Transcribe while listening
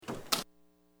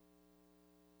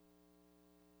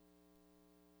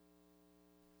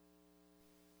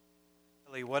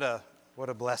Lee, what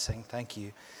a blessing. Thank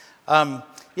you.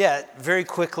 Very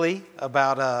quickly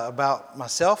about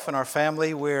myself and our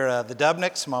family. We're the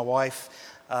Dubnicks, my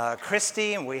wife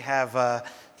Christy, and we have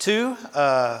two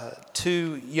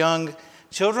young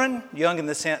children. Young in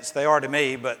the sense they are to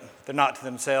me, but they're not to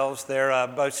themselves. They're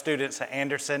both students at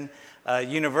Anderson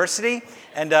University,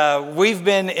 and we've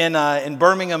been in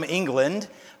Birmingham, England,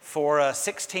 for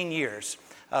 16 years.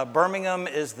 Birmingham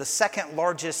is the second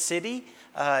largest city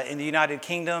in the United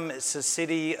Kingdom. It's a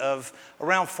city of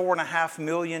around 4.5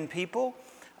 million people.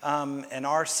 In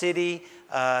our city,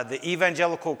 the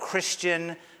evangelical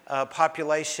Christian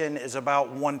population is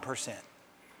about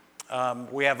 1%.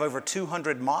 We have over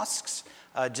 200 mosques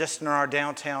just in our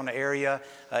downtown area.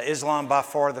 Islam, by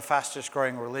far, the fastest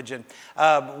growing religion.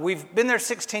 We've been there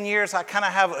 16 years. I kind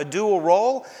of have a dual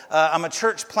role. I'm a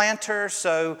church planter,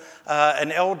 so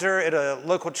an elder at a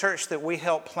local church that we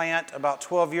helped plant about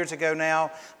 12 years ago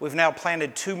now. We've now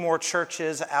planted 2 more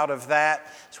churches out of that.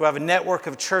 So we have a network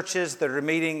of churches that are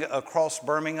meeting across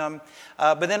Birmingham.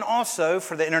 But then also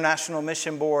for the International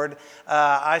Mission Board,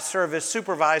 I serve as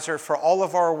supervisor for all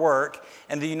of our work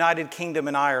in the United Kingdom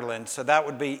and Ireland. So that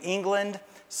would be England,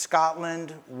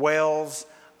 Scotland, Wales,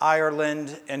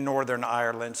 Ireland, and Northern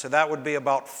Ireland. So that would be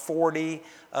about 40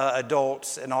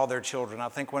 adults and all their children. I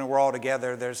think when we're all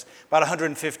together, there's about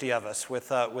 150 of us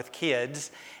with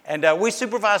kids. And we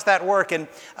supervise that work. And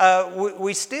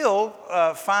we still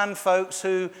find folks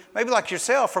who, maybe like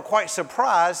yourself, are quite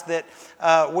surprised that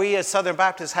we as Southern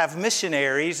Baptists have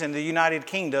missionaries in the United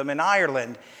Kingdom and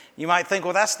Ireland. You might think,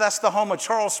 well, that's the home of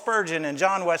Charles Spurgeon and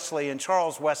John Wesley and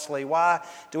Charles Wesley. Why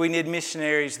do we need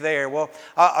missionaries there? Well,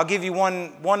 I'll give you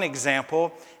one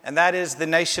example, and that is the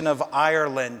nation of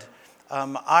Ireland.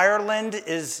 Ireland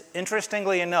is,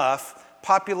 interestingly enough,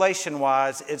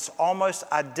 population-wise, it's almost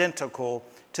identical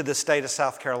to the state of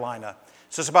South Carolina.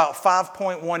 So it's about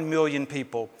 5.1 million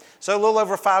people. So a little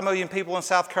over 5 million people in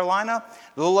South Carolina,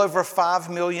 a little over 5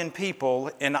 million people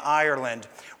in Ireland.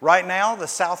 Right now, the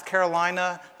South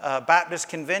Carolina Baptist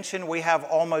Convention, we have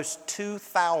almost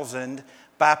 2,000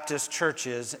 Baptist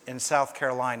churches in South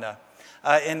Carolina.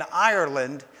 In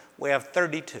Ireland, we have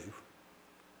 32.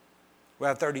 We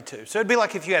have 32. So it'd be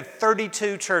like if you had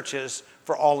 32 churches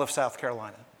for all of South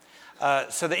Carolina.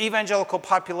 So the evangelical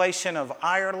population of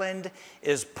Ireland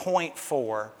is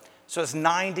 0.4. So it's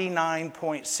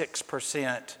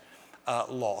 99.6%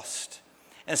 lost.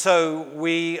 And so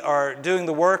we are doing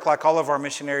the work like all of our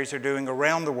missionaries are doing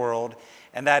around the world,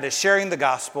 and that is sharing the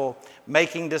gospel,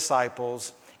 making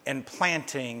disciples, and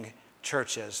planting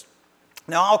churches.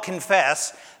 Now, I'll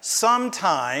confess,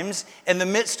 sometimes in the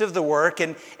midst of the work,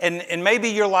 and maybe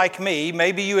you're like me,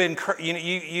 maybe you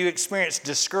experience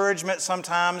discouragement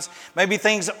sometimes, maybe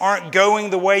things aren't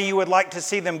going the way you would like to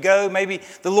see them go, maybe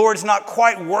the Lord's not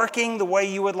quite working the way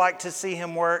you would like to see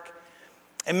Him work.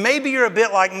 And maybe you're a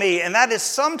bit like me, and that is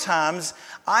sometimes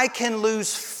I can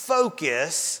lose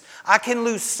focus, I can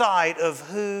lose sight of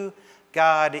who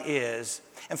God is.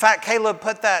 In fact, Caleb,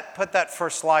 put that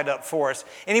first slide up for us.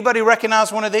 Anybody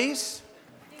recognize one of these?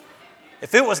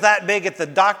 If it was that big at the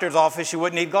doctor's office, you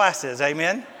wouldn't need glasses,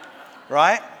 amen?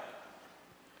 Right?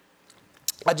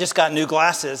 I just got new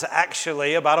glasses,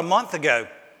 actually, about a month ago.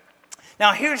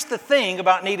 Now, here's the thing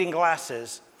about needing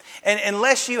glasses. And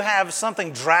unless you have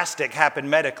something drastic happen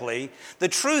medically, the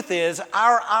truth is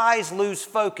our eyes lose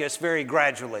focus very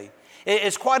gradually.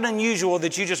 It's quite unusual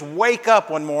that you just wake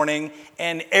up one morning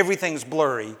and everything's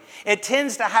blurry. It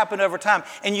tends to happen over time.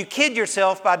 And you kid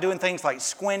yourself by doing things like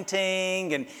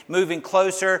squinting and moving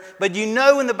closer. But you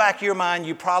know in the back of your mind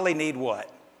you probably need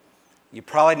what? You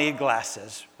probably need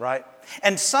glasses, right?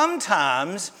 And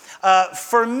sometimes,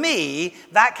 for me,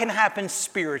 that can happen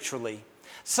spiritually.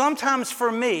 Sometimes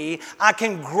for me, I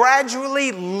can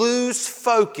gradually lose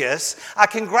focus. I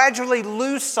can gradually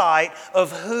lose sight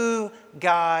of who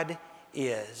God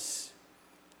is.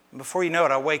 Before you know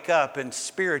it, I wake up and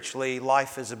spiritually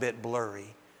life is a bit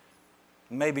blurry.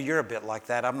 Maybe you're a bit like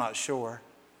that, I'm not sure.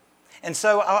 And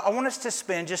so I want us to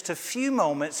spend just a few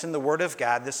moments in the Word of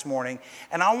God this morning,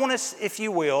 and I want us, if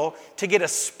you will, to get a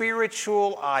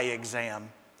spiritual eye exam.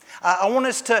 I want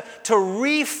us to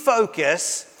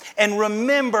refocus and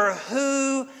remember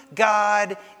who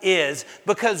God is.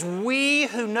 Because we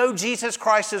who know Jesus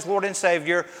Christ as Lord and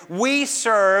Savior, we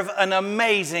serve an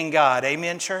amazing God.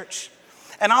 Amen, church?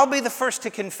 And I'll be the first to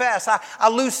confess, I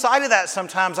lose sight of that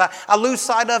sometimes. I lose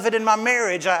sight of it in my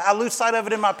marriage. I lose sight of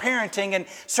it in my parenting. And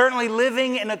certainly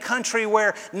living in a country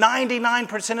where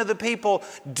 99% of the people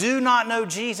do not know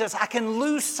Jesus, I can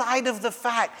lose sight of the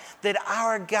fact that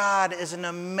our God is an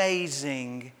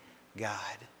amazing God.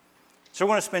 So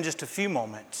we're going to spend just a few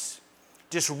moments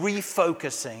just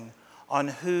refocusing on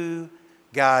who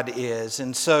God is.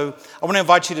 And so I want to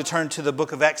invite you to turn to the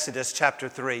book of Exodus chapter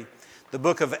 3. The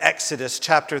book of Exodus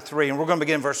chapter 3, and we're going to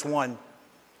begin in verse 1.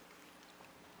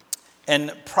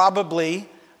 And probably,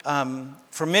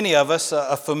 for many of us,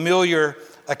 a familiar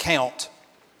account.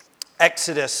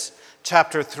 Exodus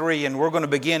chapter 3, and we're going to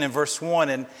begin in verse 1.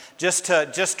 And just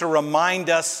to remind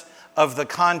us of the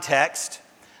context,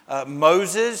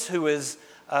 Moses, who has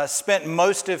spent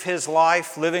most of his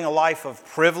life living a life of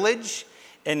privilege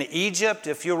in Egypt.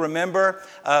 If you'll remember,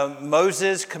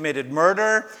 Moses committed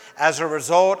murder. As a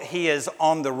result, he is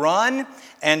on the run,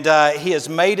 and he has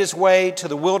made his way to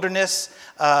the wilderness,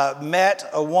 met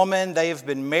a woman. They have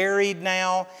been married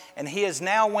now, and he has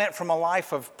now went from a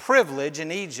life of privilege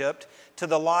in Egypt to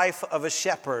the life of a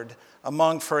shepherd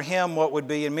among, for him, what would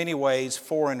be in many ways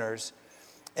foreigners.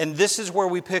 And this is where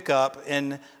we pick up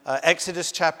in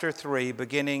Exodus chapter 3,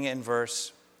 beginning in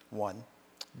verse 1.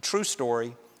 True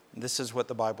story. This is what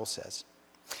the Bible says.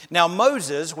 Now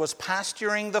Moses was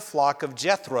pasturing the flock of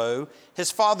Jethro,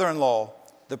 his father-in-law,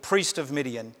 the priest of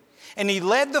Midian. And he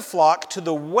led the flock to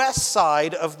the west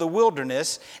side of the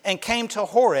wilderness and came to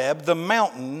Horeb, the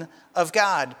mountain of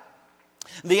God.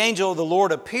 The angel of the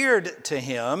Lord appeared to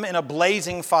him in a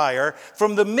blazing fire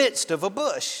from the midst of a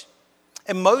bush.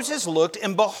 And Moses looked,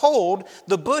 and behold,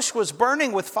 the bush was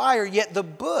burning with fire, yet the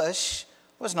bush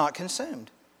was not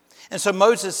consumed. And so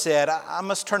Moses said, I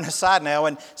must turn aside now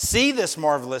and see this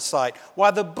marvelous sight,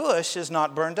 why the bush is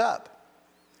not burned up.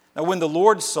 Now when the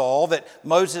Lord saw that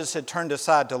Moses had turned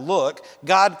aside to look,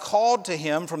 God called to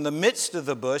him from the midst of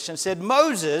the bush and said,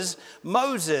 Moses,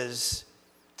 Moses.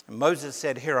 And Moses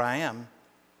said, Here I am.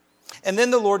 And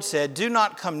then the Lord said, Do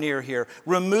not come near here.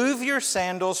 Remove your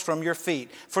sandals from your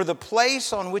feet, for the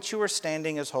place on which you are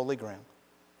standing is holy ground.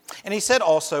 And he said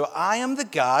also, I am the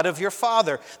God of your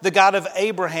father, the God of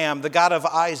Abraham, the God of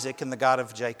Isaac, and the God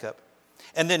of Jacob.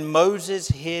 And then Moses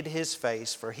hid his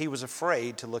face, for he was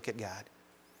afraid to look at God.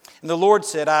 And the Lord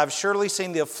said, I have surely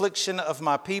seen the affliction of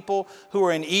my people who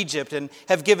are in Egypt, and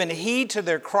have given heed to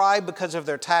their cry because of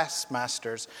their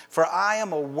taskmasters, for I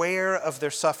am aware of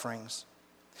their sufferings.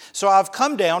 So I've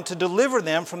come down to deliver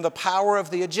them from the power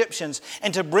of the Egyptians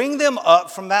and to bring them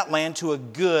up from that land to a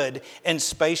good and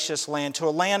spacious land, to a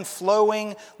land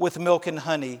flowing with milk and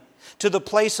honey, to the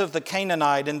place of the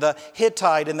Canaanite and the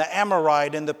Hittite and the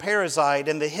Amorite and the Perizzite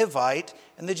and the Hivite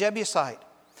and the Jebusite.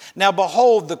 Now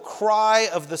behold, the cry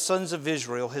of the sons of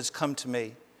Israel has come to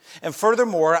me. And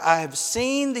furthermore, I have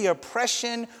seen the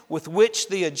oppression with which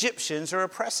the Egyptians are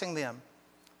oppressing them.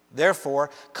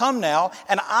 Therefore, come now,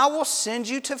 and I will send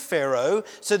you to Pharaoh,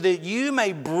 so that you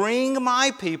may bring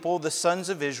my people, the sons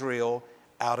of Israel,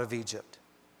 out of Egypt.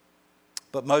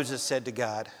 But Moses said to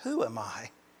God, Who am I?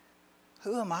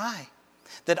 Who am I?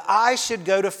 That I should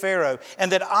go to Pharaoh,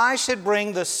 and that I should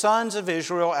bring the sons of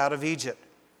Israel out of Egypt.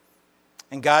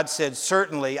 And God said,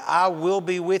 Certainly I will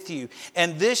be with you,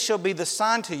 and this shall be the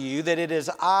sign to you that it is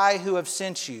I who have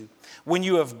sent you. When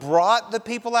you have brought the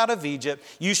people out of Egypt,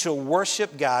 you shall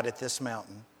worship God at this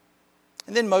mountain.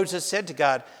 And then Moses said to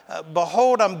God,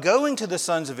 Behold, I'm going to the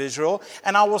sons of Israel,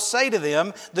 and I will say to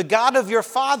them, The God of your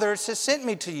fathers has sent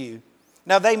me to you.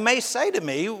 Now they may say to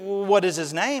me, What is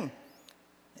his name?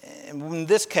 And in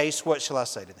this case, what shall I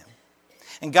say to them?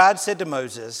 And God said to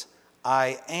Moses,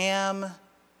 I am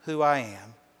who I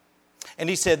am. And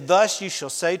he said, Thus you shall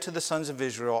say to the sons of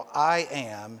Israel, I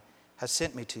am has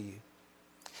sent me to you.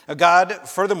 Now God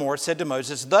furthermore said to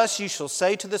Moses, Thus you shall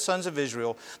say to the sons of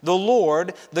Israel, The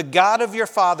Lord, the God of your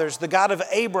fathers, the God of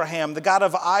Abraham, the God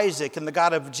of Isaac, and the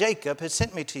God of Jacob has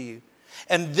sent me to you.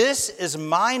 And this is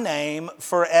my name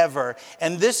forever,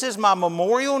 and this is my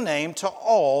memorial name to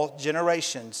all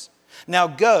generations. Now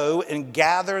go and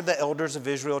gather the elders of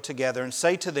Israel together and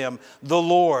say to them, The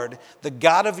Lord, the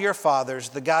God of your fathers,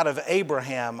 the God of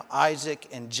Abraham, Isaac,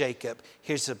 and Jacob,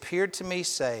 has appeared to me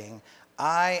saying,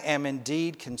 I am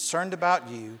indeed concerned about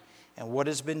you and what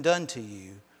has been done to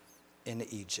you in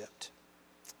Egypt.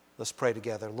 Let's pray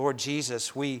together. Lord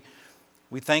Jesus, we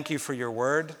thank you for your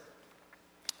word.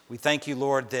 We thank you,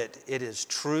 Lord, that it is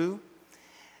true.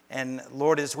 And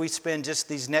Lord, as we spend just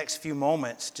these next few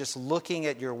moments just looking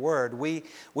at your word, we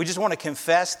just want to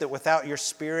confess that without your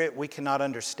Spirit, we cannot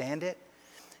understand it.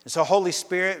 And so, Holy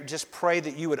Spirit, just pray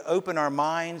that you would open our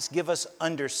minds, give us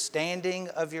understanding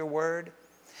of your word.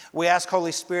 We ask,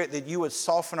 Holy Spirit, that you would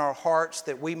soften our hearts,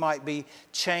 that we might be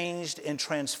changed and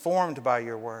transformed by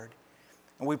your word.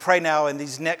 And we pray now in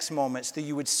these next moments that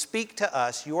you would speak to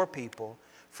us, your people,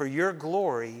 for your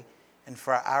glory and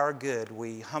for our good.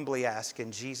 We humbly ask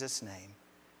in Jesus' name.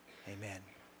 Amen.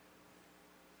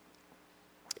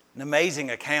 An amazing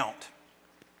account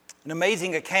An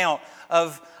amazing account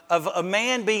of a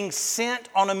man being sent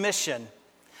on a mission.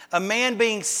 A man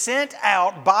being sent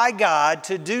out by God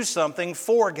to do something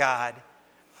for God.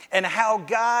 And how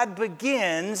God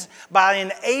begins by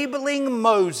enabling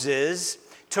Moses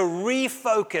to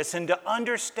refocus and to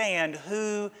understand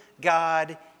who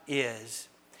God is.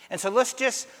 And so let's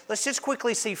just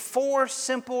quickly see 4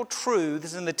 simple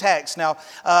truths in the text. Now,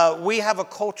 we have a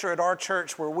culture at our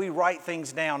church where we write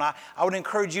things down. I would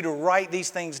encourage you to write these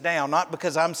things down, not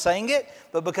because I'm saying it,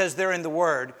 but because they're in the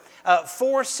Word.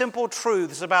 4 simple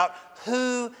truths about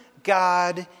who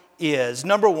God is.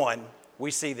 Number 1,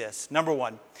 we see this. Number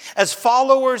 1, as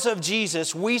followers of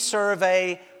Jesus, we serve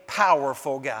a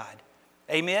powerful God.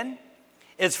 Amen?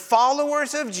 As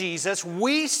followers of Jesus,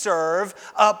 we serve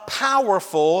a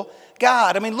powerful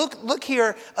God. I mean, look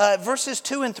here, verses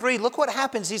 2 and 3. Look what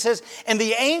happens. He says, and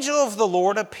the angel of the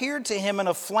Lord appeared to him in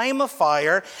a flame of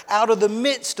fire out of the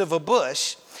midst of a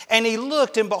bush. And he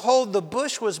looked, and behold, the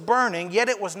bush was burning, yet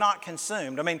it was not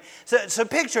consumed. I mean, so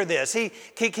picture this.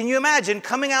 Can you imagine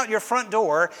coming out your front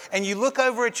door, and you look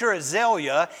over at your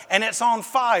azalea, and it's on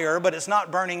fire, but it's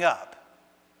not burning up?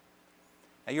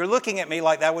 Now, you're looking at me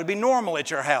like that would be normal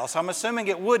at your house. I'm assuming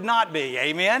it would not be.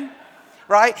 Amen?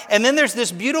 Right? And then there's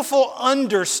this beautiful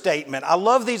understatement. I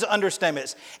love these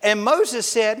understatements. And Moses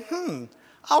said,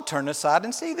 I'll turn aside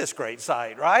and see this great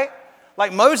sight, right?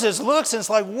 Like Moses looks and it's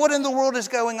like, what in the world is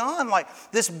going on? Like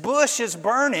this bush is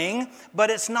burning, but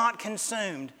it's not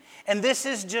consumed. And this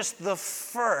is just the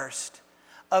first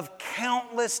of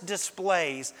countless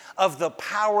displays of the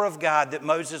power of God that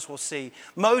Moses will see.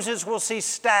 Moses will see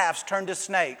staffs turn to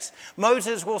snakes.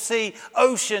 Moses will see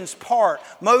oceans part.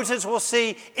 Moses will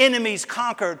see enemies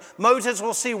conquered. Moses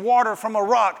will see water from a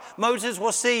rock. Moses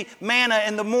will see manna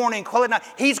in the morning, quail at night.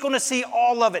 He's going to see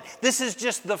all of it. This is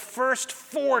just the first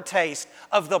foretaste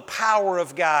of the power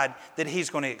of God that he's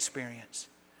going to experience.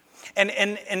 And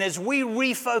as we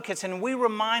refocus and we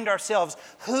remind ourselves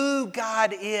who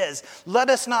God is, let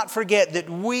us not forget that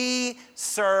we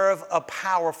serve a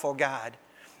powerful God.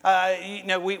 I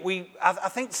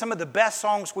think some of the best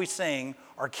songs we sing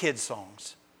are kids'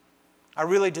 songs. I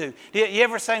really do. You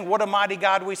ever sing, "What a Mighty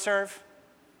God We Serve"?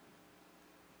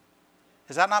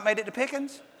 Has that not made it to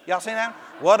Pickens? Y'all seen that?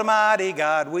 What a mighty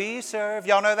God we serve.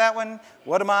 Y'all know that one?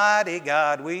 What a mighty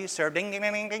God we serve. Ding, ding,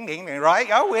 ding, ding, ding, ding. Right?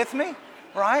 Y'all with me?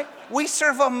 Right? We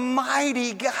serve a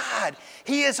mighty God.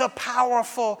 He is a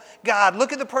powerful God.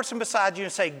 Look at the person beside you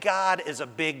and say, God is a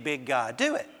big, big God.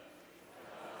 Do it.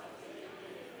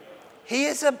 He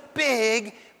is a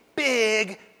big,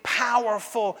 big,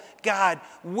 powerful God.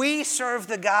 We serve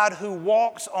the God who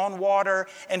walks on water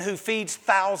and who feeds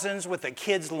thousands with a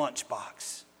kid's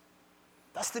lunchbox.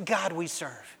 That's the God we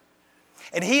serve.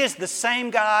 And he is the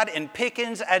same God in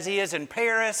Pickens as he is in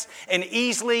Paris and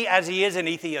Easley as he is in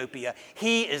Ethiopia.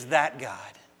 He is that God.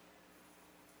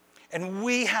 And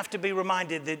we have to be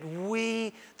reminded that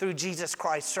we, through Jesus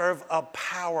Christ, serve a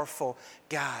powerful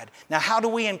God. Now, how do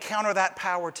we encounter that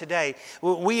power today?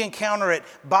 We encounter it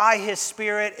by his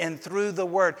Spirit and through the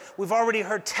Word. We've already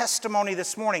heard testimony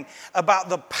this morning about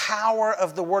the power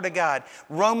of the Word of God.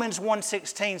 Romans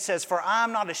 1:16 says, "For I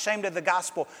am not ashamed of the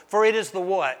gospel, for it is the"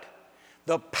 what?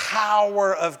 The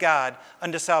power of God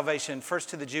unto salvation, first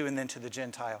to the Jew and then to the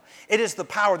Gentile. It is the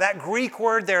power. That Greek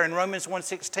word there in Romans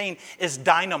 1:16 is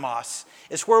dynamos.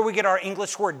 It's where we get our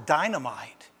English word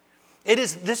dynamite.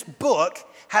 This book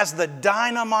has the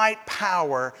dynamite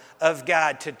power of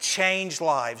God to change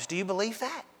lives. Do you believe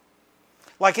that?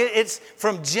 Like it's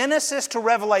from Genesis to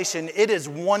Revelation, it is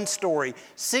one story.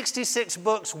 66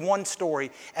 books, one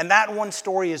story. And that one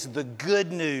story is the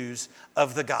good news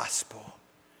of the gospel.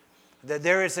 That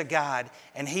there is a God,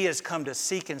 and he has come to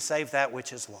seek and save that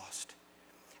which is lost.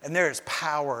 And there is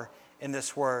power in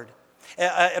this word.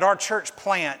 At our church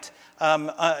plant,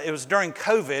 it was during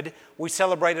COVID, we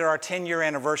celebrated our 10-year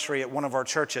anniversary at one of our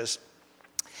churches.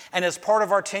 And as part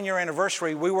of our 10-year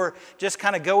anniversary, we were just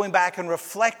kind of going back and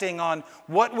reflecting on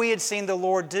what we had seen the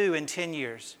Lord do in 10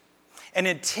 years. And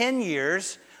in 10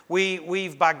 years,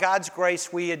 we've by God's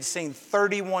grace, we had seen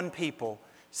 31 people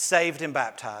saved and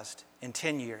baptized in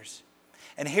 10 years.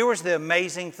 And here was the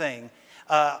amazing thing.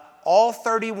 All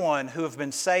 31 who have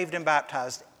been saved and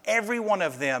baptized, every one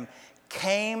of them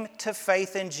came to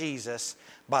faith in Jesus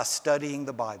by studying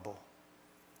the Bible.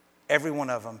 Every one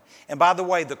of them. And by the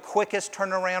way, the quickest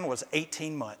turnaround was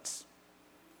 18 months.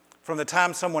 From the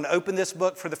time someone opened this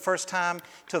book for the first time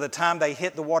to the time they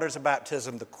hit the waters of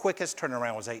baptism, the quickest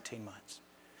turnaround was 18 months.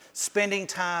 Spending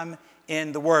time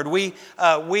in the Word. We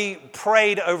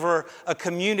prayed over a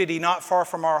community not far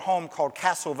from our home called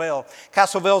Castleville.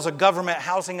 Castleville is a government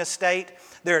housing estate.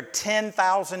 There are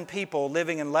 10,000 people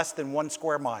living in less than 1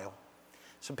 square mile.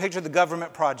 So picture the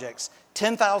government projects.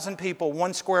 10,000 people,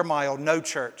 1 square mile, no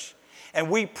church. And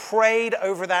we prayed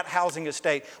over that housing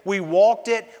estate. We walked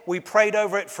it. We prayed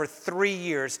over it for 3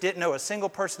 years. Didn't know a single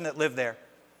person that lived there.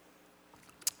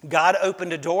 God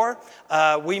opened a door.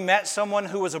 We met someone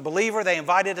who was a believer. They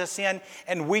invited us in,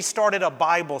 and we started a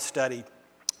Bible study.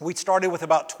 We started with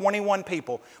about 21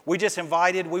 people. We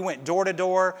went door to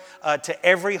door to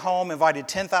every home, invited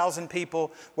 10,000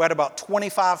 people. We had about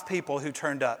 25 people who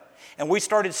turned up. And we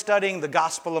started studying the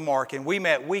Gospel of Mark, and we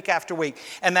met week after week.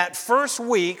 And that first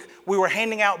week, we were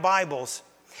handing out Bibles.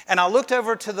 And I looked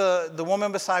over to the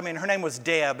woman beside me, and her name was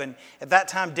Deb. And at that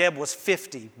time, Deb was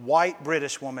 50, white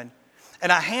British woman.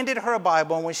 And I handed her a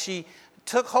Bible, and when she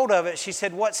took hold of it, she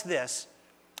said, "What's this?"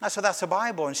 I said, "That's a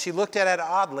Bible." And she looked at it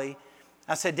oddly.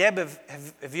 I said, "Deb,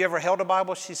 have you ever held a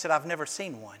Bible?" She said, "I've never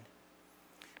seen one."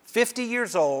 50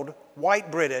 years old,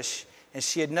 white British, and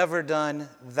she had never done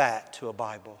that to a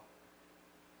Bible.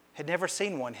 Had never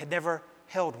seen one, had never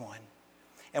held one.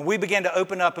 And we began to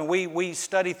open up, and we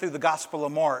studied through the Gospel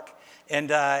of Mark.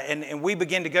 And we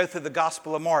began to go through the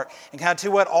Gospel of Mark. And can I tell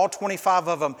you what? All 25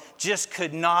 of them just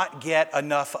could not get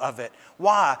enough of it.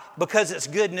 Why? Because it's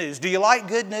good news. Do you like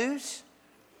good news?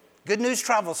 Good news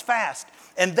travels fast.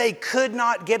 And they could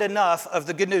not get enough of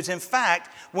the good news. In fact,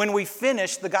 when we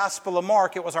finished the Gospel of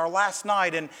Mark, it was our last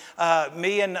night. And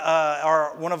me and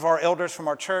one of our elders from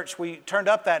our church, we turned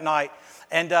up that night.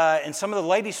 And some of the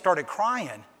ladies started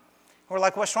crying. We're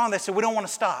like, "What's wrong?" They said, "We don't want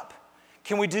to stop.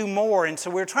 Can we do more?" And so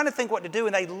we were trying to think what to do.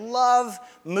 And they love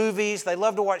movies. They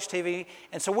love to watch TV.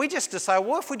 And so we just decided,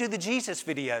 what if we do the Jesus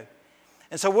video?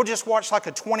 And so we'll just watch like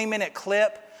a 20-minute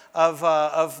clip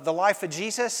of the life of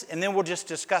Jesus, and then we'll just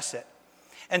discuss it.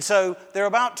 And so there are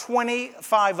about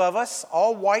 25 of us,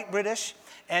 all white British.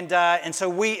 And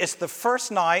so it's the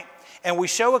first night. And we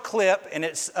show a clip, and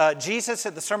it's Jesus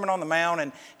at the Sermon on the Mount,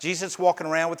 and Jesus walking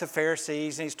around with the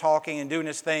Pharisees, and he's talking and doing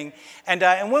his thing. And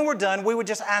when we're done, we would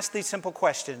just ask these simple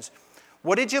questions.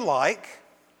 What did you like?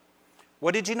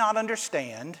 What did you not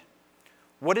understand?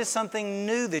 What is something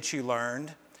new that you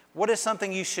learned? What is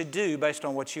something you should do based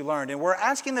on what you learned? And we're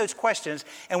asking those questions,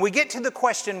 and we get to the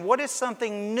question, what is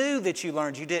something new that you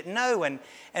learned you didn't know? And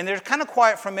they're kind of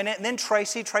quiet for a minute, and then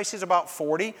Tracy's about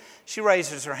 40. She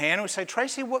raises her hand, and we say,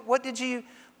 "Tracy, what did you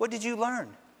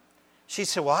learn?" She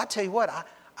said, "Well, I tell you what,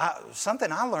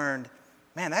 something I learned,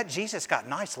 man, that Jesus got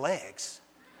nice legs."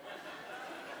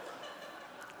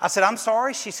 I said, "I'm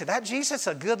sorry?" She said, "That Jesus is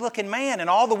a good-looking man." And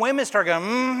all the women started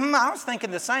going, I was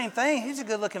thinking the same thing. He's a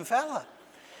good-looking fella.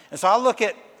 And so I look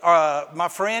at my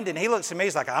friend, and he looks at me.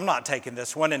 He's like, "I'm not taking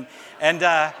this one." And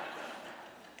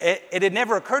it had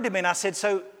never occurred to me. And I said,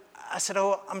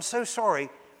 "Oh, I'm so sorry.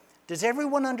 Does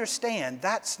everyone understand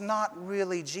that's not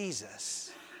really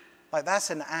Jesus? Like, that's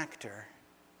an actor."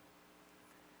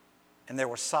 And there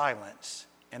was silence.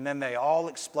 And then they all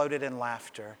exploded in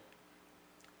laughter.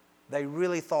 They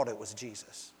really thought it was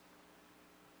Jesus.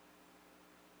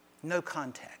 No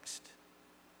context.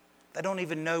 They don't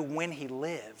even know when he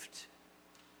lived,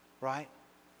 right?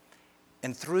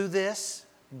 And through this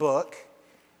book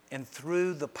and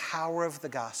through the power of the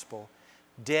gospel,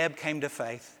 Deb came to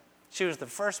faith. She was the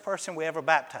first person we ever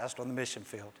baptized on the mission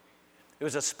field. It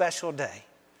was a special day.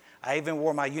 I even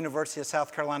wore my University of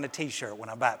South Carolina t-shirt when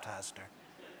I baptized her.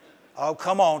 Oh,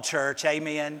 come on, church,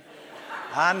 amen.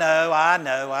 I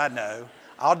know.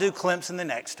 I'll do Clemson the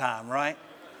next time, right?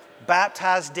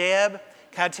 Baptized Deb.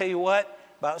 Can I tell you what?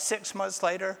 About 6 months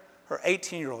later, her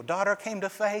 18-year-old daughter came to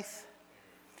faith.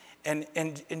 And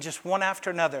just one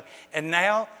after another. And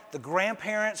now the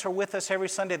grandparents are with us every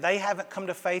Sunday. They haven't come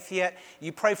to faith yet.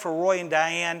 You pray for Roy and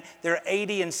Diane. They're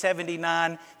 80 and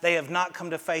 79. They have not come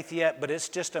to faith yet, but it's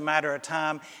just a matter of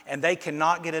time. And they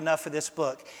cannot get enough of this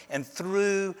book. And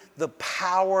through the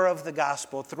power of the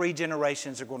gospel, 3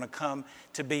 generations are going to come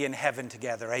to be in heaven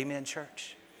together. Amen,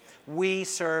 church? We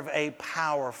serve a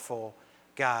powerful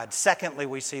God. Secondly,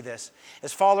 we see this.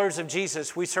 As followers of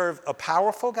Jesus, we serve a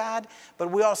powerful God, but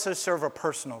we also serve a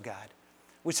personal God.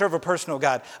 We serve a personal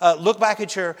God. Look back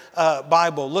at your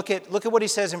Bible. Look at what he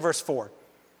says in verse 4.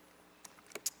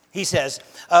 He says,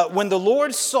 when the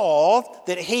Lord saw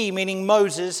that he, meaning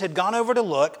Moses, had gone over to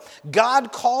look,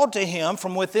 God called to him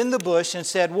from within the bush and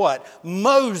said, what?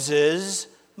 "Moses,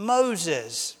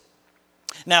 Moses."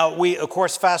 Now, we, of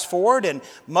course, fast forward, and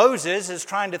Moses is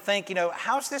trying to think,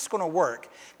 how's this going to work?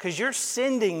 Because you're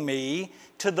sending me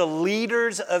to the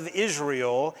leaders of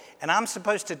Israel, and I'm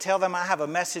supposed to tell them I have a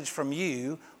message from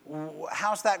you.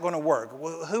 How's that going to work?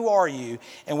 Who are you?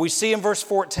 And we see in verse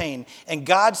 14, and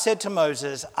God said to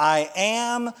Moses, I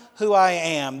am who I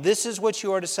am. This is what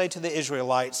you are to say to the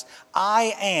Israelites.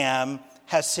 I am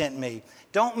has sent me.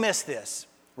 Don't miss this,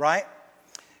 right?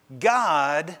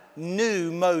 God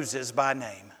knew Moses by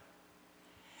name,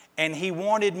 and he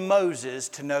wanted Moses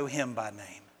to know him by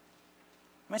name.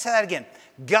 Let me say that again.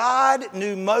 God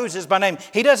knew Moses by name.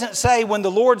 He doesn't say when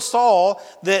the Lord saw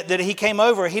that he came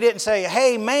over, he didn't say,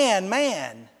 hey,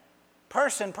 man,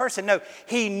 person. No,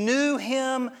 he knew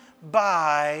him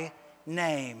by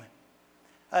name.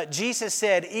 Jesus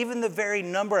said, even the very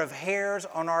number of hairs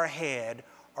on our head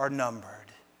are numbered.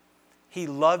 He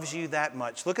loves you that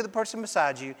much. Look at the person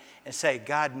beside you and say,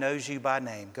 God knows you by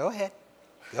name. Go ahead.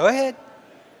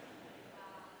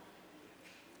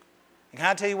 And can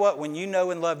I tell you what? When you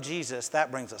know and love Jesus,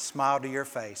 that brings a smile to your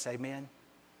face. Amen?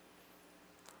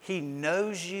 He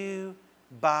knows you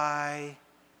by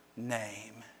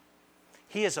name.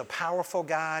 He is a powerful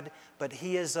God, but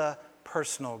he is a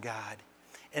personal God.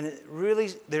 And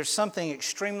there's something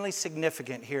extremely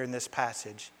significant here in this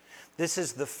passage. This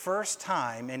is the first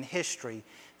time in history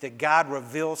that God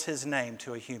reveals his name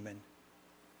to a human.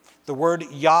 The word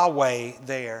Yahweh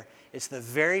there is the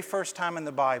very first time in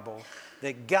the Bible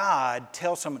that God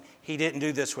tells someone. He didn't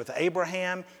do this with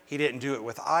Abraham. He didn't do it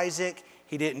with Isaac.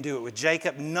 He didn't do it with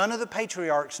Jacob. None of the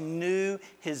patriarchs knew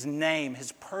his name,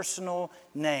 his personal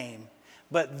name.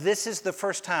 But this is the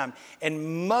first time.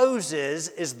 And Moses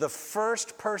is the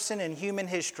first person in human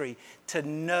history to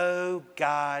know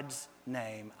God's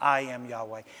name. I am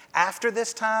Yahweh. After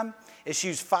this time, it's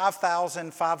used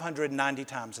 5,590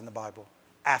 times in the Bible.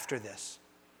 After this.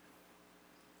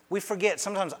 We forget,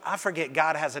 sometimes I forget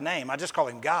God has a name. I just call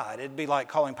him God. It'd be like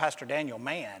calling Pastor Daniel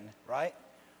man, right?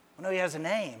 Well, no, he has a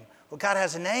name. Well, God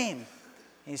has a name.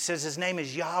 He says his name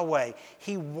is Yahweh.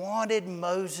 He wanted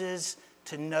Moses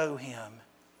to know him.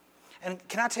 And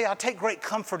can I tell you, I take great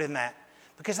comfort in that.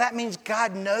 Because that means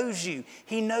God knows you.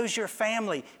 He knows your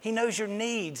family. He knows your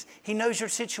needs. He knows your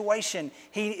situation.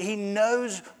 He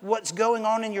knows what's going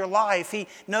on in your life. He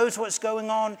knows what's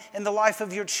going on in the life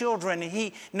of your children.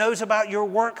 He knows about your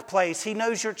workplace. He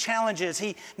knows your challenges.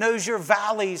 He knows your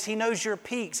valleys. He knows your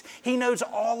peaks. He knows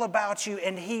all about you,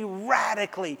 and he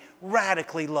radically,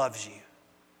 radically loves you.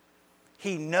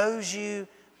 He knows you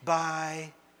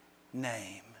by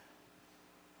name.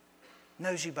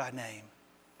 Knows you by name.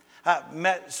 I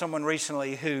met someone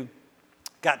recently who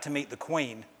got to meet the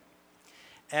Queen.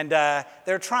 And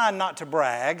they're trying not to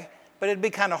brag, but it'd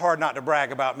be kind of hard not to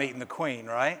brag about meeting the Queen,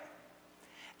 right?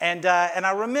 And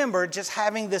I remember just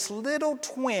having this little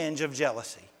twinge of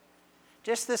jealousy.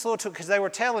 Just this little, because they were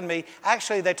telling me,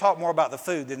 actually they talked more about the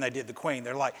food than they did the Queen.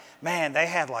 They're like, man, they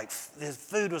had this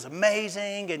food was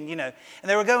amazing, and and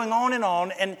they were going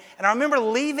on. And I remember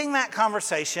leaving that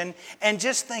conversation and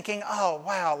just thinking, oh,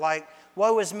 wow,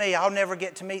 woe is me, I'll never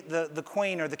get to meet the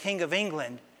Queen or the King of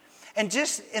England. And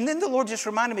then the Lord just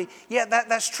reminded me, yeah,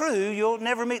 that's true. You'll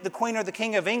never meet the Queen or the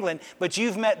King of England, but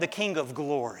you've met the King of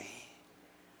Glory.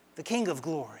 The King of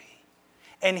Glory.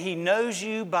 And he knows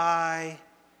you by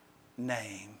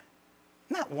name.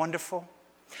 Isn't that wonderful?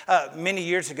 Many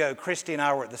years ago, Christy and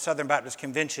I were at the Southern Baptist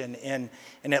Convention in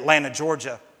Atlanta,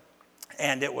 Georgia.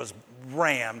 And it was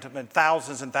rammed.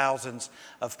 Thousands and thousands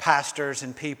of pastors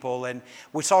and people. And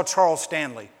we saw Charles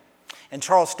Stanley. And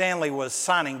Charles Stanley was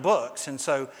signing books. And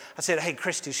so I said, hey,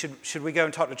 Christy, should we go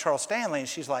and talk to Charles Stanley? And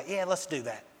she's like, yeah, let's do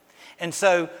that. And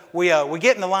so we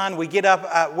get in the line, we get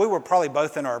up, we were probably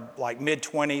both in our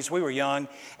mid-20s, we were young,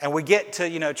 and we get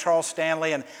to, Charles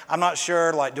Stanley, and I'm not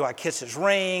sure, do I kiss his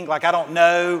ring? I don't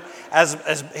know,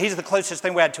 as he's the closest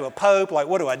thing we had to a pope,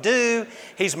 what do I do?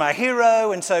 He's my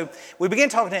hero. And so we begin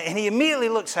talking to him, and he immediately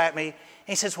looks at me, and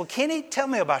he says, well, Kenny, tell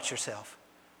me about yourself.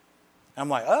 I'm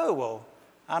like, oh, well,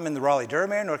 I'm in the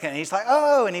Raleigh-Durham area, North Carolina. He's like,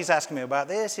 oh, and he's asking me about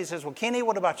this. He says, well, Kenny,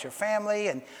 what about your family?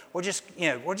 And we're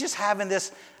just having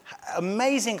this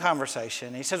amazing conversation.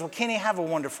 And he says, well, Kenny, have a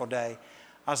wonderful day.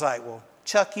 I was like, well,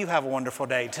 Chuck, you have a wonderful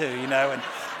day too,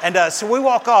 And so we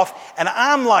walk off, and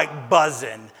I'm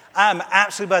buzzing. I'm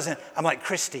absolutely buzzing. I'm like,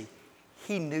 Christy,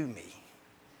 he knew me.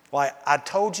 I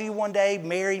told you one day,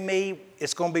 marry me,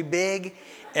 it's going to be big.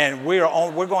 And we're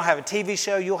going to have a TV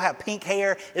show. You'll have pink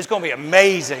hair. It's going to be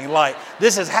amazing.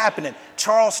 This is happening.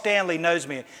 Charles Stanley knows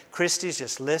me. Christy's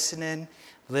just listening.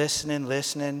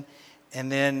 And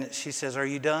then she says, are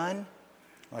you done?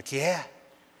 I'm like, yeah.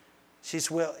 She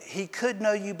says, well, he could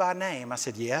know you by name. I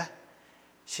said, yeah.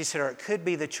 She said, or it could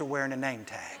be that you're wearing a name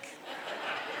tag.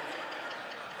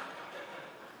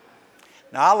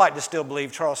 Now, I like to still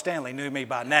believe Charles Stanley knew me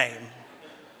by name,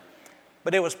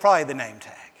 but it was probably the name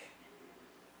tag.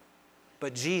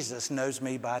 But Jesus knows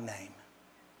me by name,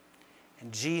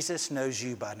 and Jesus knows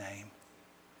you by name.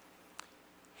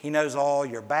 He knows all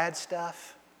your bad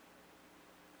stuff.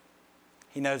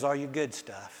 He knows all your good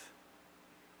stuff,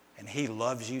 and He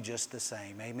loves you just the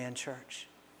same. Amen, church?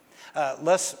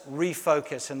 Let's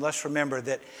refocus and let's remember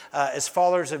that as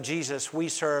followers of Jesus, we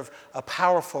serve a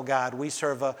powerful God. We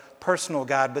serve a personal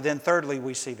God. But then thirdly,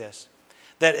 we see this,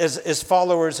 that as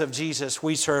followers of Jesus,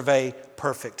 we serve a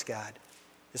perfect God.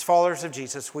 As followers of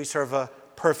Jesus, we serve a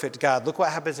perfect God. Look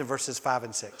what happens in verses 5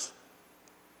 and 6.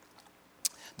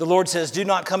 The Lord says, do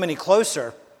not come any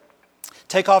closer.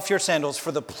 Take off your sandals,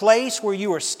 for the place where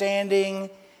you are standing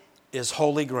is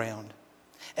holy ground.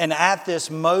 And at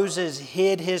this, Moses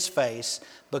hid his face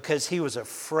because he was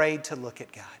afraid to look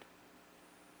at God.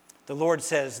 The Lord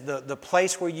says, the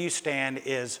place where you stand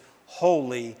is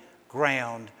holy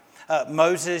ground.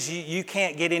 Moses, you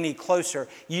can't get any closer.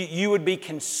 You would be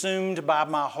consumed by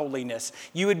my holiness.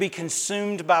 You would be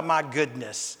consumed by my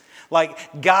goodness.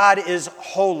 Like, God is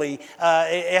holy.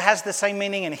 It has the same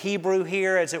meaning in Hebrew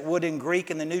here as it would in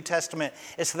Greek in the New Testament.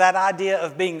 It's that idea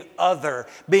of being other,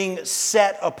 being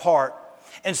set apart.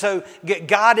 And so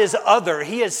God is other.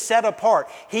 He is set apart.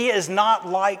 He is not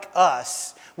like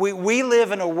us. We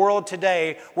live in a world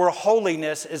today where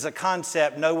holiness is a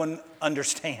concept no one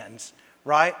understands,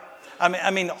 right?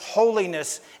 I mean,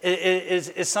 holiness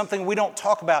is something we don't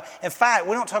talk about. In fact,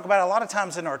 we don't talk about it a lot of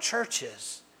times in our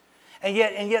churches. And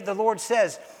yet the Lord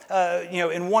says,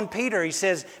 in 1 Peter, He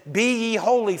says, be ye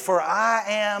holy, for I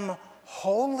am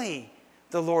holy.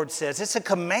 The Lord says. It's a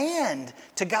command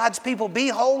to God's people. Be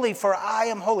holy, for I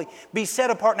am holy. Be set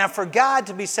apart. Now, for God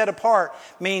to be set apart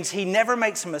means He never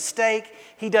makes a mistake.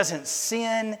 He doesn't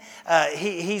sin.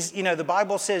 The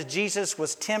Bible says Jesus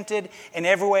was tempted in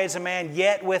every way as a man,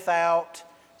 yet without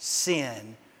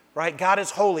sin. Right? God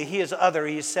is holy. He is other.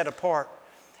 He is set apart.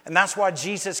 And that's why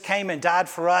Jesus came and died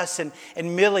for us. And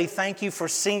Millie, thank you for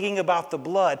singing about the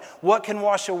blood. What can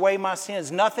wash away my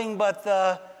sins? Nothing but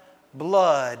the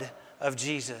blood of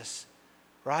Jesus,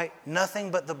 right?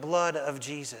 Nothing but the blood of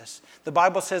Jesus. The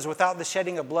Bible says without the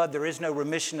shedding of blood, there is no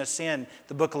remission of sin,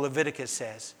 the book of Leviticus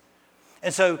says.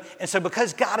 And so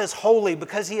because God is holy,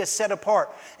 because He is set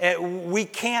apart, we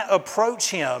can't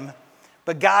approach Him,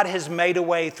 but God has made a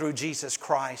way through Jesus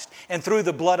Christ. And through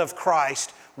the blood of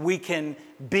Christ, we can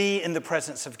be in the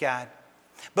presence of God.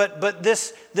 But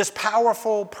this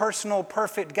powerful, personal,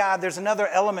 perfect God, there's another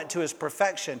element to His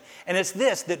perfection. And it's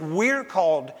this, that we're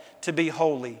called to be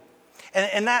holy.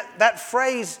 And that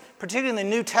phrase, particularly in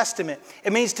the New Testament,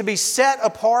 it means to be set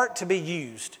apart, to be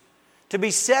used. To be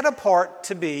set apart,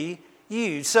 to be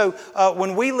used. So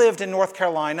when we lived in North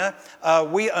Carolina,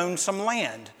 we owned some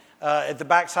land at the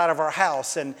backside of our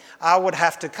house. And I would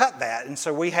have to cut that. And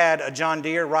so we had a John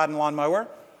Deere riding lawnmower.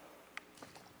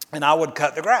 And I would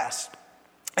cut the grass.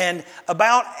 And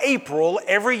about April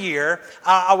every year,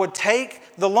 I would take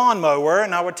the lawnmower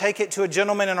and I would take it to a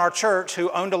gentleman in our church who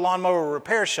owned a lawnmower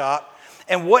repair shop.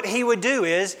 And what he would do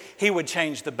is he would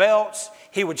change the belts,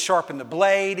 he would sharpen the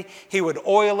blade, he would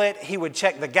oil it, he would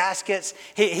check the gaskets,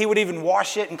 he would even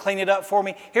wash it and clean it up for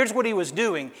me. Here's what he was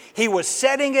doing. He was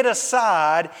setting it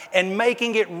aside and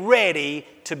making it ready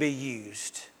to be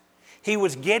used. He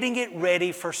was getting it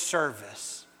ready for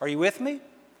service. Are you with me?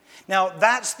 Now,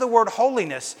 that's the word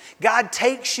holiness. God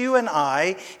takes you and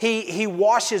I. He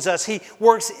washes us. He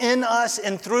works in us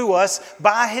and through us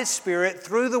by His Spirit,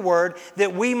 through the Word,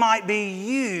 that we might be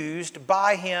used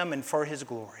by Him and for His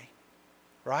glory.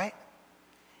 Right?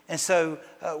 And so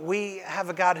we have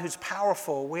a God who's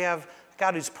powerful. We have a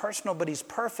God who's personal, but He's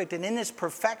perfect. And in His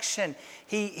perfection,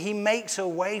 He makes a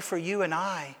way for you and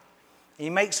I. He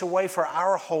makes a way for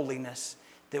our holiness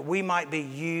that we might be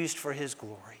used for His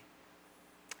glory.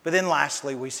 But then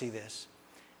lastly, we see this.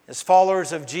 As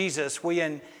followers of Jesus, we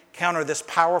encounter this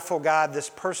powerful God, this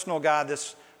personal God,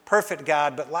 this perfect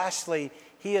God. But lastly,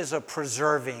 He is a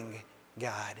preserving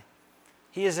God.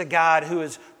 He is a God who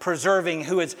is preserving,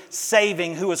 who is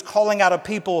saving, who is calling out a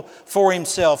people for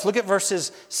Himself. Look at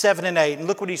verses 7 and 8, and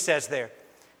look what He says there.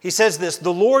 He says this,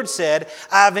 the Lord said,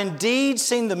 I have indeed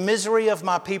seen the misery of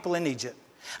my people in Egypt.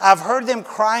 I've heard them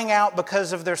crying out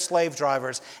because of their slave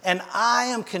drivers, and I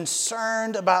am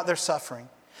concerned about their suffering.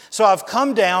 So I've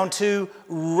come down to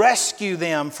rescue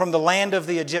them from the land of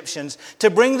the Egyptians, to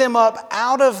bring them up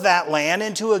out of that land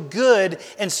into a good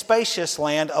and spacious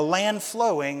land, a land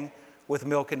flowing with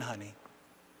milk and honey.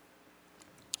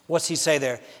 What's He say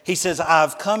there? He says,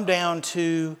 I've come down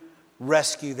to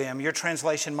rescue them. Your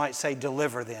translation might say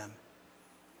deliver them.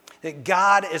 That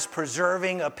God is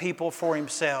preserving a people for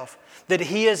himself. That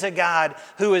he is a God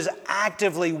who is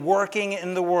actively working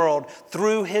in the world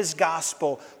through his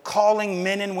gospel, calling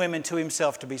men and women to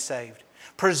himself to be saved.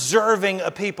 Preserving a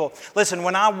people. Listen,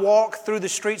 when I walk through the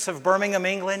streets of Birmingham,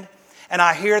 England, and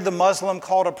I hear the Muslim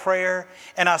call to prayer,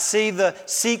 and I see the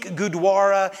Sikh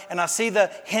Gurdwara, and I see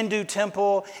the Hindu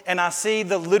temple, and I see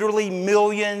the literally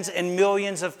millions and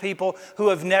millions of people who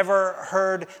have never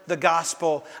heard the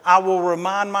gospel, I will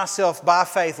remind myself by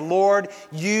faith, Lord,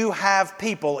 you have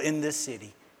people in this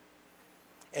city,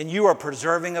 and you are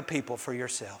preserving a people for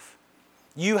yourself.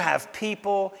 You have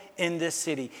people in this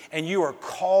city, and you are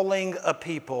calling a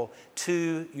people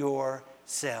to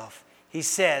yourself. He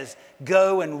says,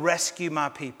 go and rescue my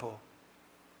people.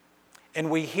 And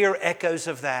we hear echoes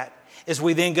of that as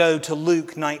we then go to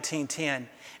Luke 19:10.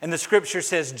 And the scripture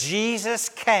says, Jesus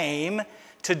came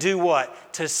to do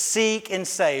what? To seek and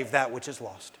save that which is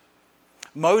lost.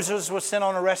 Moses was sent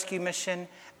on a rescue mission,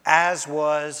 as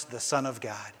was the Son of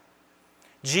God.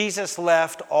 Jesus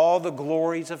left all the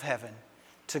glories of heaven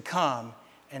to come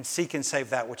and seek and save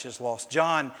that which is lost.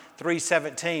 John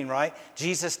 3:17, right?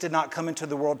 Jesus did not come into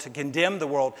the world to condemn the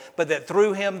world, but that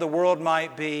through him the world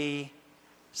might be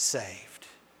saved.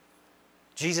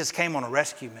 Jesus came on a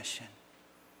rescue mission.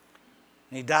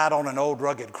 And he died on an old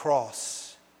rugged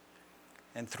cross.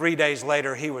 And 3 days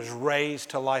later he was raised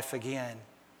to life again.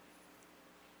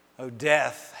 Oh,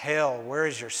 death, hell, where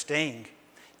is your sting?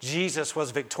 Jesus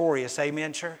was victorious.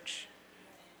 Amen, church?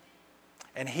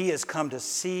 And he has come to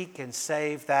seek and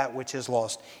save that which is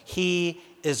lost. He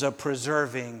is a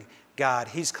preserving God.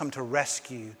 He's come to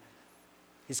rescue.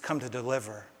 He's come to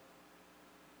deliver.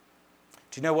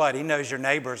 Do you know what? He knows your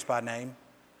neighbors by name.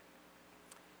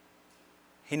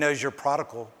 He knows your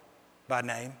prodigal by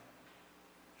name.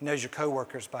 He knows your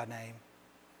coworkers by name.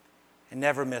 And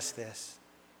never miss this.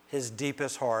 His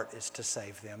deepest heart is to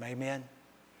save them. Amen?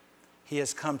 He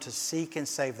has come to seek and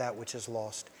save that which is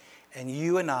lost. And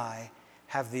you and I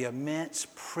have the immense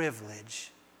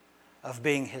privilege of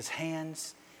being his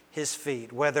hands, his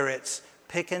feet. Whether it's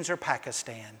Pickens or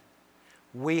Pakistan,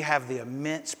 we have the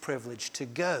immense privilege to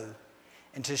go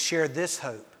and to share this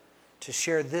hope, to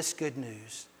share this good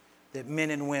news, that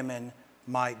men and women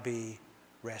might be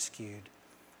rescued.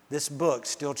 This book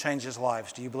still changes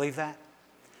lives. Do you believe that?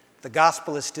 The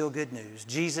gospel is still good news.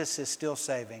 Jesus is still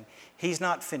saving. He's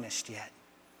not finished yet.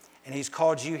 And he's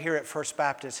called you here at First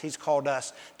Baptist. He's called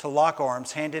us to lock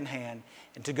arms hand in hand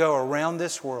and to go around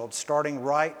this world, starting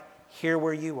right here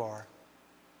where you are,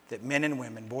 that men and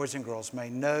women, boys and girls, may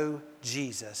know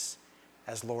Jesus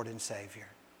as Lord and Savior.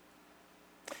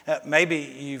 Maybe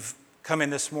you've come in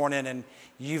this morning and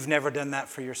you've never done that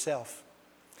for yourself.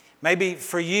 Maybe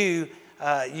for you,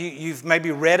 you've maybe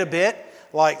read a bit,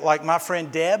 like my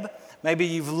friend Deb. Maybe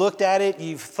you've looked at it,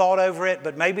 you've thought over it,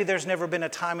 but maybe there's never been a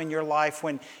time in your life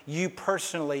when you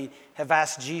personally have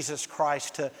asked Jesus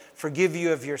Christ to forgive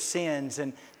you of your sins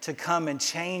and to come and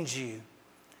change you.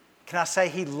 Can I say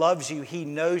he loves you, he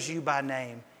knows you by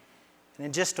name. And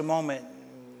in just a moment,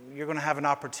 you're going to have an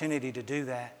opportunity to do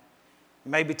that.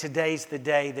 Maybe today's the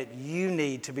day that you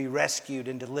need to be rescued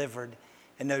and delivered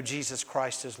and know Jesus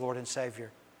Christ as Lord and Savior.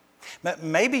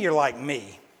 Maybe you're like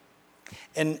me.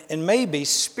 And maybe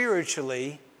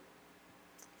spiritually,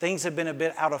 things have been a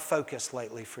bit out of focus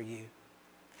lately for you.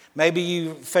 Maybe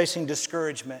you're facing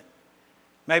discouragement.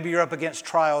 Maybe you're up against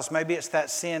trials. Maybe it's that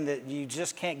sin that you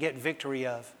just can't get victory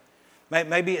of.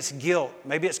 Maybe it's guilt.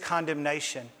 Maybe it's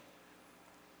condemnation.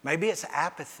 Maybe it's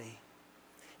apathy.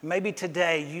 Maybe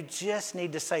today you just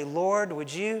need to say, Lord,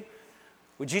 would you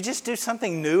just do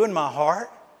something new in my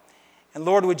heart? And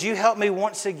Lord, would you help me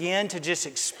once again to just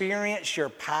experience your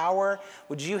power?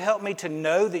 Would you help me to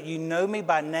know that you know me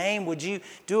by name? Would you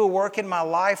do a work in my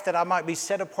life that I might be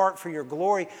set apart for your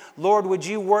glory? Lord, would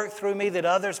you work through me that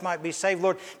others might be saved?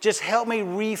 Lord, just help me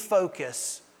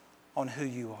refocus on who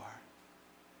you are.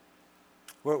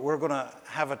 We're going to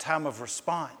have a time of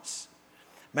response.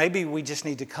 Maybe we just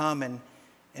need to come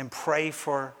and pray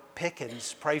for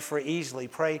Pickens, pray for Easley,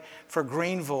 pray for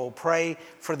Greenville, pray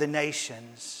for the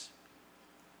nations.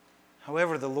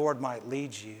 However the Lord might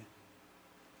lead you,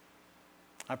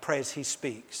 I pray as he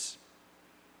speaks,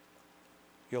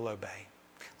 you'll obey.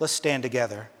 Let's stand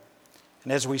together.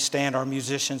 And as we stand, our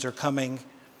musicians are coming.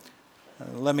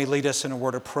 Let me lead us in a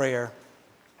word of prayer.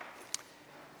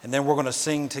 And then we're going to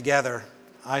sing together,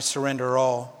 I Surrender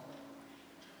All.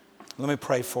 Let me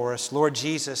pray for us. Lord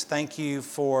Jesus, thank you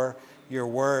for your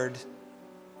word.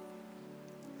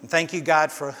 And thank you,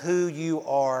 God, for who you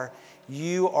are.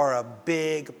 you are a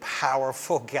big,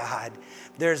 powerful God.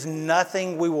 There's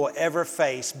nothing we will ever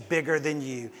face bigger than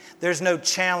you. There's no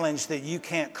challenge that you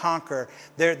can't conquer.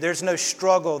 There's no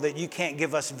struggle that you can't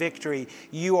give us victory.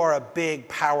 You are a big,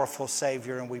 powerful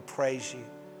Savior, and we praise you.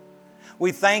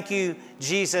 We thank you,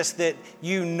 Jesus, that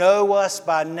you know us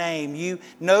by name. You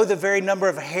know the very number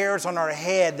of hairs on our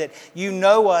head, that you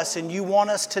know us and you want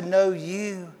us to know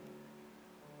you.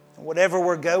 Whatever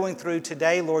we're going through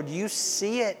today, Lord, you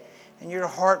see it and your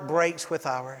heart breaks with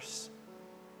ours.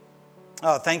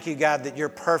 Oh, thank you, God, that you're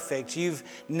perfect. You've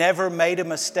never made a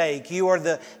mistake. You are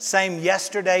the same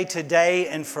yesterday, today,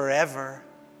 and forever.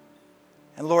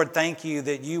 And Lord, thank you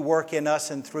that you work in us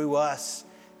and through us,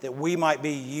 that we might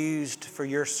be used for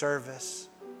your service.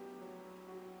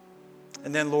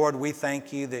 And then, Lord, we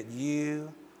thank you that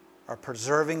you are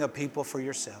preserving a people for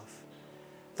yourself.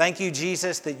 Thank you,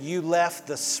 Jesus, that you left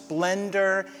the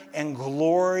splendor and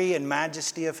glory and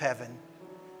majesty of heaven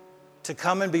to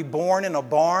come and be born in a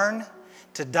barn,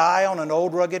 to die on an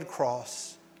old rugged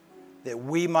cross, that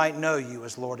we might know you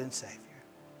as Lord and Savior.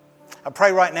 I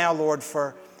pray right now, Lord,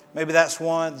 for maybe that's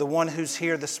the one who's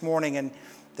here this morning and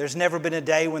there's never been a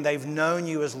day when they've known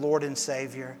you as Lord and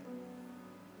Savior.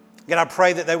 God, I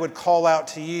pray that they would call out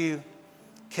to you,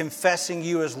 confessing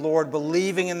you as Lord,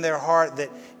 believing in their heart that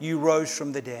you rose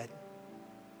from the dead.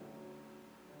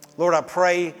 Lord, I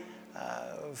pray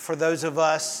for those of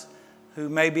us who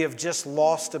maybe have just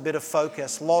lost a bit of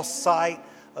focus, lost sight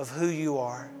of who you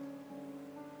are.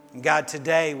 And God,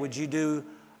 today, would you do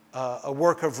a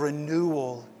work of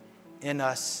renewal in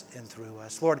us and through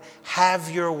us? Lord,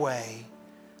 have your way.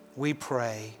 We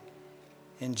pray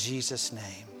in Jesus'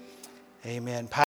 name. Amen.